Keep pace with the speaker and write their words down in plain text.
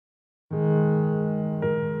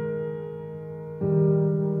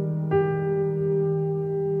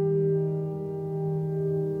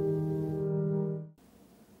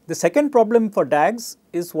The second problem for DAGs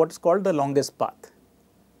is what is called the longest path.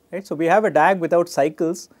 Right? So, we have a DAG without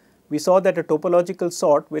cycles. We saw that a topological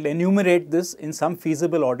sort will enumerate this in some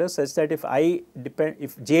feasible order such that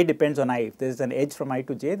if j depends on I, if there is an edge from I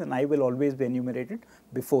to j, then I will always be enumerated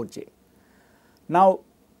before j. Now,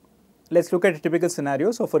 let us look at a typical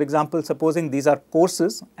scenario. So, for example, supposing these are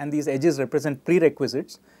courses and these edges represent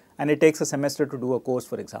prerequisites and it takes a semester to do a course,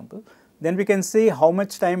 for example, then we can see how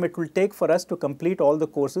much time it will take for us to complete all the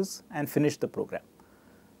courses and finish the program.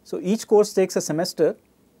 So, each course takes a semester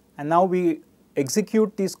and now we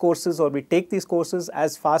execute these courses or we take these courses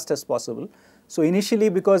as fast as possible. So, initially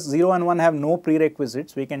because 0 and 1 have no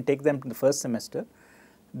prerequisites, we can take them in the first semester.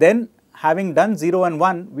 Then having done 0 and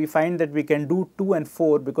 1, we find that we can do 2 and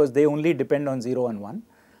 4 because they only depend on 0 and 1,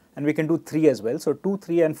 and we can do 3 as well. So, 2,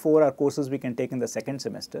 3 and 4 are courses we can take in the second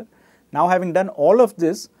semester. Now, having done all of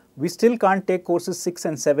this, we still can't take courses 6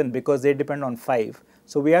 and 7 because they depend on 5.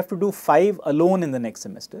 So, we have to do 5 alone in the next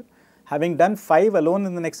semester. Having done 5 alone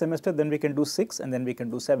in the next semester, then we can do 6 and then we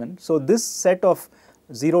can do 7. So, this set of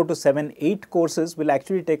 0 to 7, 8 courses will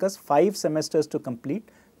actually take us 5 semesters to complete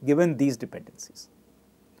given these dependencies.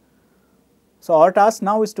 So, our task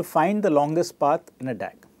now is to find the longest path in a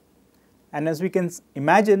DAG. And as we can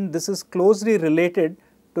imagine, this is closely related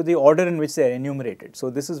to the order in which they are enumerated. So,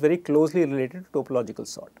 this is very closely related to topological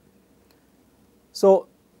sort. So,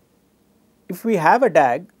 if we have a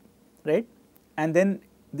DAG, right, and then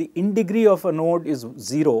the in degree of a node is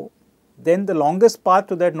 0, then the longest path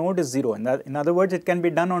to that node is 0. In other words, it can be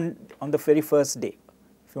done on the very first day,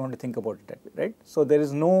 if you want to think about it that way, right. So, there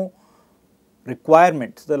is no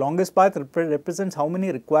requirement. So, the longest path represents how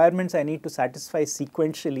many requirements I need to satisfy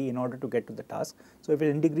sequentially in order to get to the task. So, if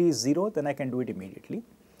in degree is 0, then I can do it immediately.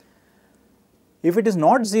 If it is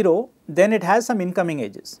not 0, then it has some incoming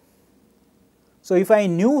edges. So, if I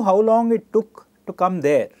knew how long it took to come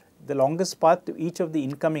there, the longest path to each of the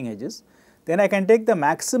incoming edges, then I can take the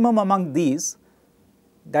maximum among these.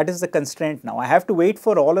 That is the constraint now. I have to wait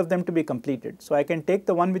for all of them to be completed. So, I can take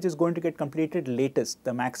the one which is going to get completed latest,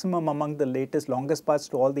 the maximum among the latest longest paths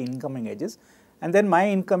to all the incoming edges, and then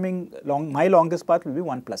my longest path will be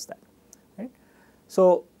 1 plus that. Right?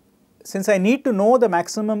 So, since I need to know the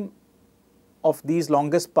maximum of these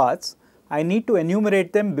longest paths, I need to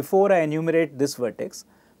enumerate them before I enumerate this vertex.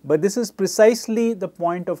 But this is precisely the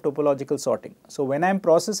point of topological sorting. So, when I am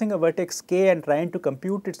processing a vertex k and trying to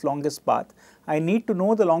compute its longest path, I need to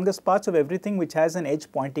know the longest paths of everything which has an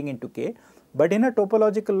edge pointing into k. But in a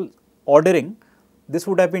topological ordering, this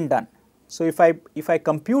would have been done. So, if I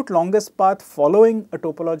compute longest path following a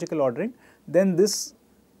topological ordering, then this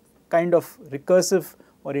kind of recursive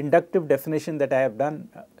or inductive definition that I have done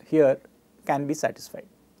here can be satisfied.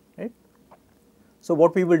 Right? So,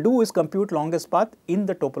 what we will do is compute longest path in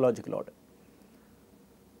the topological order.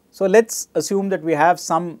 So, let us assume that we have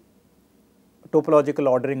some topological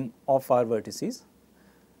ordering of our vertices.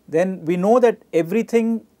 Then we know that every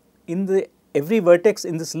vertex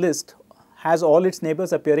in this list has all its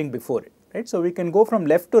neighbors appearing before it. Right? So, we can go from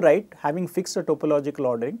left to right having fixed a topological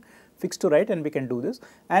ordering, fixed to right, and we can do this.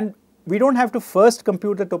 And we do not have to first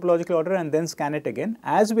compute the topological order and then scan it again.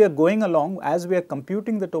 As we are going along, as we are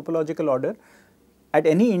computing the topological order, at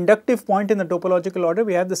any inductive point in the topological order,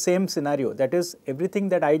 we have the same scenario, that is everything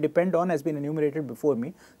that I depend on has been enumerated before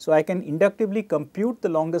me. So, I can inductively compute the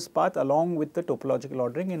longest path along with the topological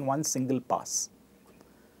ordering in one single pass.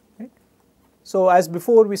 Right? So, as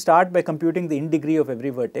before, we start by computing the in degree of every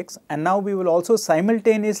vertex, and now we will also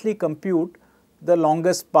simultaneously compute the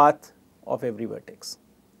longest path of every vertex.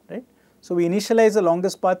 Right? So, we initialize the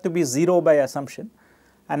longest path to be 0 by assumption,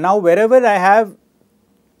 and now wherever I have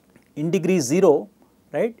in degree 0,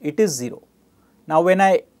 right, it is 0. Now, when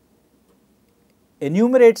I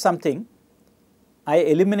enumerate something, I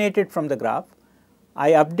eliminate it from the graph,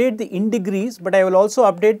 I update the in degrees, but I will also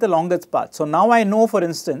update the longest path. So, now I know, for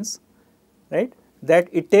instance, right, that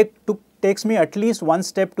it takes me at least one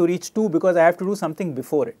step to reach 2 because I have to do something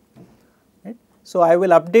before it. Right? So, I will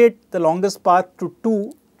update the longest path to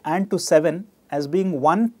 2 and to 7 as being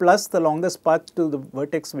 1 plus the longest path to the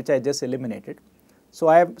vertex which I just eliminated. So,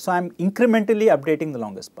 I am incrementally updating the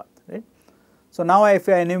longest path. Right? So, now if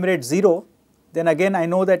I enumerate 0, then again I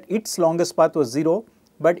know that its longest path was 0,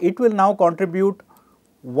 but it will now contribute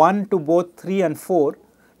 1 to both 3 and 4.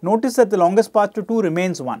 Notice that the longest path to 2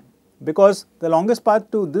 remains 1 because the longest path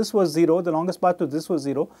to this was 0, the longest path to this was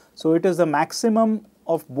 0. So, it is the maximum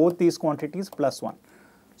of both these quantities plus 1.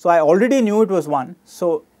 So, I already knew it was 1.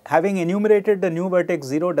 So, having enumerated the new vertex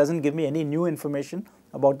 0 does not give me any new information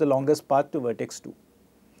about the longest path to vertex 2.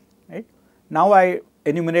 Right? Now, I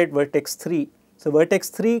enumerate vertex 3. So vertex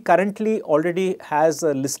 3 currently already has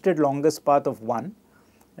a listed longest path of 1,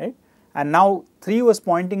 right, and now 3 was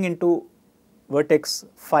pointing into vertex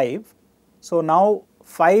 5. So now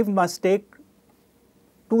 5 must take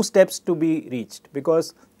 2 steps to be reached,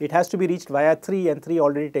 because it has to be reached via 3 and 3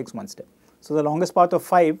 already takes 1 step. So the longest path of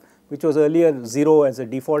 5, which was earlier 0 as a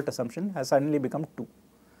default assumption, has suddenly become 2.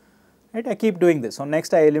 Right? I keep doing this. So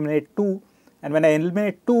next I eliminate 2, and when I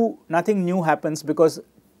eliminate 2, nothing new happens, because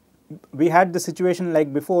we had the situation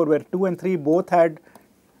like before where 2 and 3 both had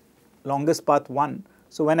longest path 1.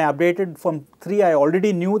 So when I updated from 3, I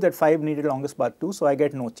already knew that 5 needed longest path 2, so I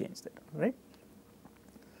get no change there, right.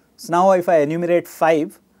 So now if I enumerate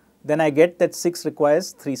 5, then I get that 6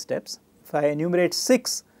 requires 3 steps. If I enumerate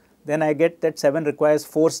 6, then I get that 7 requires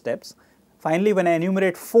 4 steps. Finally, when I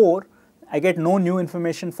enumerate 4, I get no new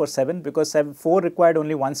information for 7, because 4 required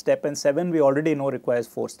only 1 step, and 7 we already know requires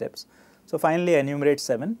 4 steps. So finally I enumerate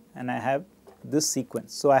 7, and I have this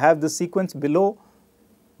sequence. So I have this sequence below,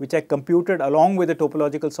 which I computed along with the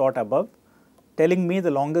topological sort above, telling me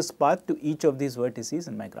the longest path to each of these vertices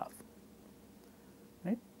in my graph.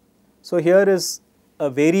 Right? So here is a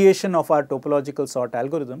variation of our topological sort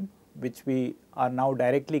algorithm, which we are now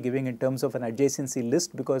directly giving in terms of an adjacency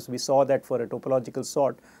list, because we saw that for a topological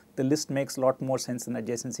sort, the list makes a lot more sense than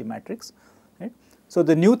adjacency matrix. Right? So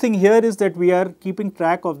the new thing here is that we are keeping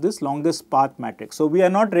track of this longest path matrix. So we are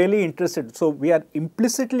not really interested. So we are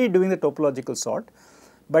implicitly doing the topological sort,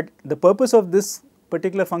 but the purpose of this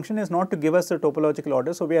particular function is not to give us the topological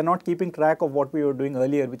order. So we are not keeping track of what we were doing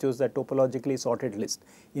earlier, which was that topologically sorted list.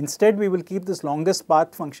 Instead, we will keep this longest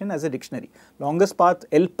path function as a dictionary. Longest path,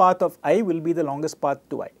 L path of I will be the longest path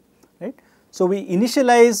to I, right. So we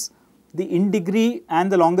initialize the in degree and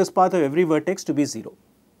the longest path of every vertex to be 0.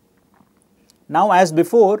 Now as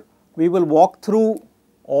before, we will walk through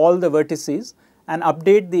all the vertices and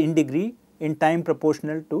update the in degree in time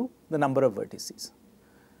proportional to the number of vertices.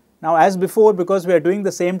 Now as before, because we are doing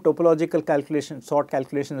the same topological calculation, sort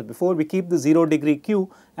calculation as before, we keep the 0 degree queue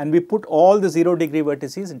and we put all the 0 degree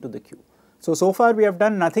vertices into the queue. So far we have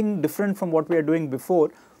done nothing different from what we are doing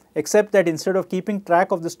before, except that instead of keeping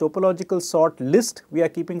track of this topological sort list, we are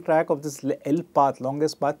keeping track of this L path,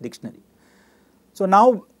 longest path dictionary. So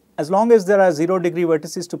now as long as there are 0 degree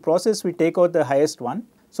vertices to process, we take out the highest one.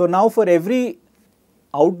 So now for every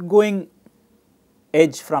outgoing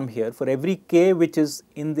edge from here, for every k which is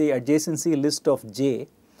in the adjacency list of j,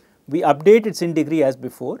 we update its in degree as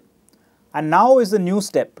before, and now is the new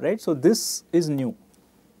step, right. So this is new.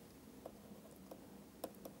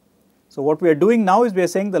 So what we are doing now is we are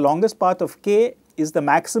saying the longest path of k is the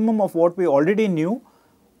maximum of what we already knew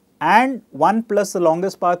and 1 plus the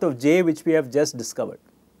longest path of j which we have just discovered,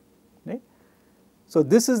 right. So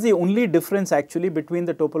this is the only difference actually between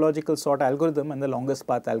the topological sort algorithm and the longest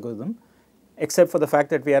path algorithm, except for the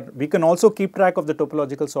fact that we can also keep track of the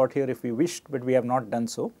topological sort here if we wished, but we have not done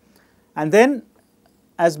so. And then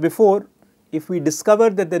as before, if we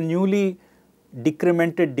discover that the newly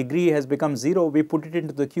decremented degree has become 0, we put it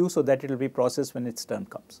into the queue so that it will be processed when its turn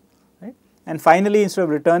comes, right. And finally, instead of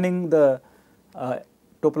returning the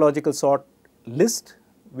topological sort list,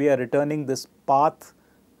 we are returning this path,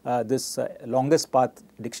 longest path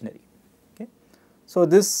dictionary. Okay. So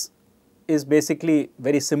this is basically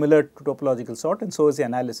very similar to topological sort, and so is the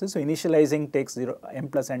analysis. So initializing takes m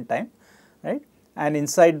plus n time, right, and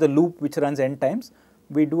inside the loop which runs n times,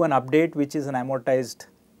 we do an update which is an amortized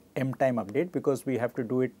m time update, because we have to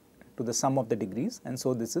do it to the sum of the degrees, and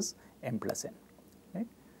so this is m plus n, right.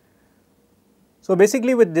 So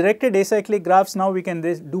basically with directed acyclic graphs, now we can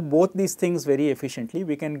do both these things very efficiently.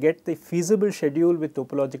 We can get the feasible schedule with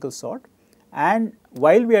topological sort, and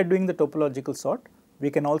while we are doing the topological sort, we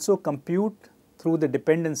can also compute through the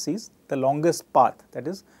dependencies the longest path, that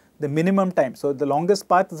is the minimum time. So the longest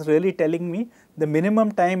path is really telling me the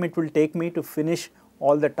minimum time it will take me to finish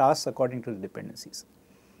all the tasks according to the dependencies.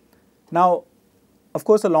 Now of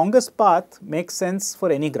course the longest path makes sense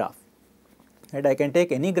for any graph, right. I can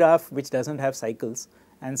take any graph which does not have cycles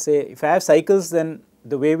and say, if I have cycles, then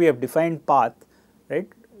the way we have defined path, right,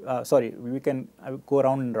 we can go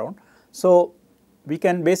round and round. So we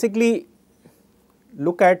can basically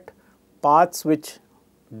look at paths which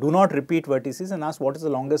do not repeat vertices and ask what is the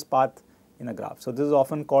longest path in a graph. So this is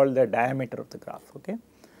often called the diameter of the graph. Okay.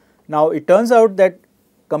 Now it turns out that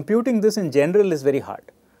computing this in general is very hard.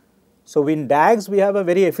 So in DAGs we have a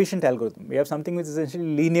very efficient algorithm. We have something which is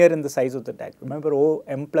essentially linear in the size of the DAG. Remember,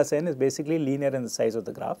 m plus n is basically linear in the size of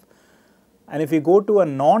the graph. And if we go to a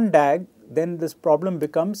non-DAG, then this problem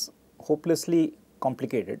becomes hopelessly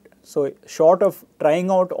complicated. So short of trying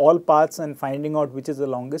out all paths and finding out which is the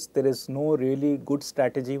longest, there is no really good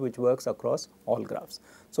strategy which works across all graphs.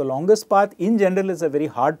 So longest path in general is a very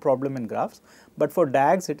hard problem in graphs, but for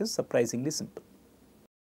DAGs it is surprisingly simple.